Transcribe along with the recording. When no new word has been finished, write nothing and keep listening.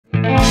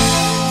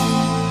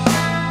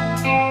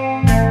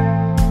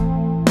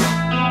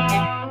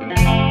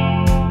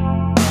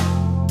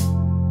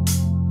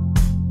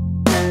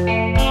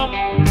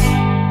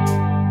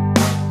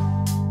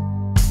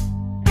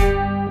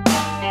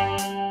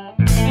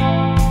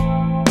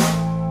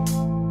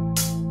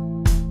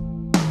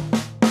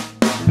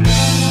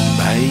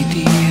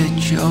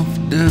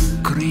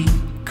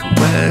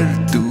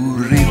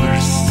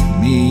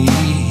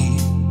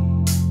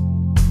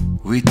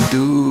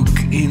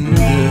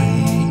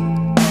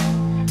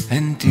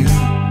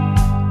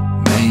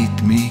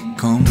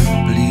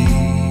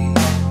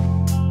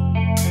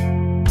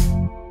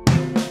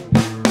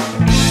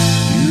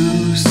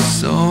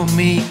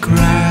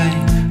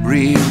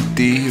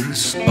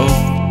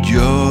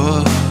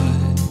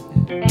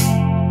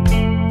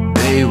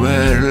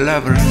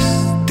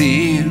lover's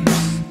tears.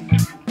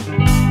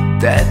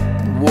 That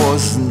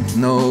wasn't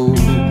no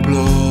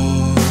ploy.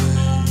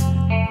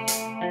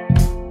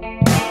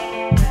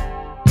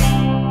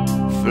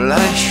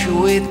 Flush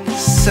with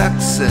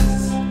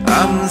success,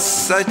 I'm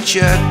such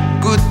a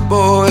good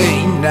boy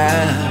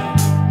now,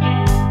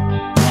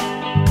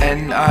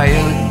 and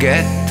I'll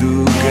get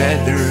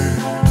together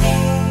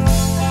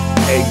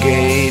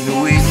again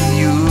with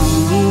you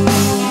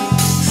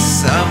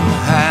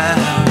somehow.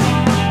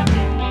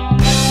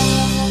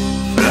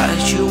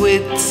 Flush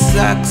with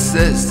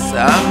success,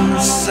 I'm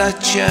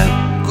such a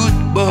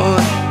good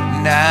boy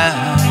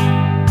now,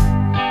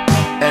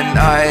 and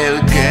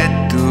I'll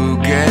get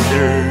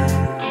together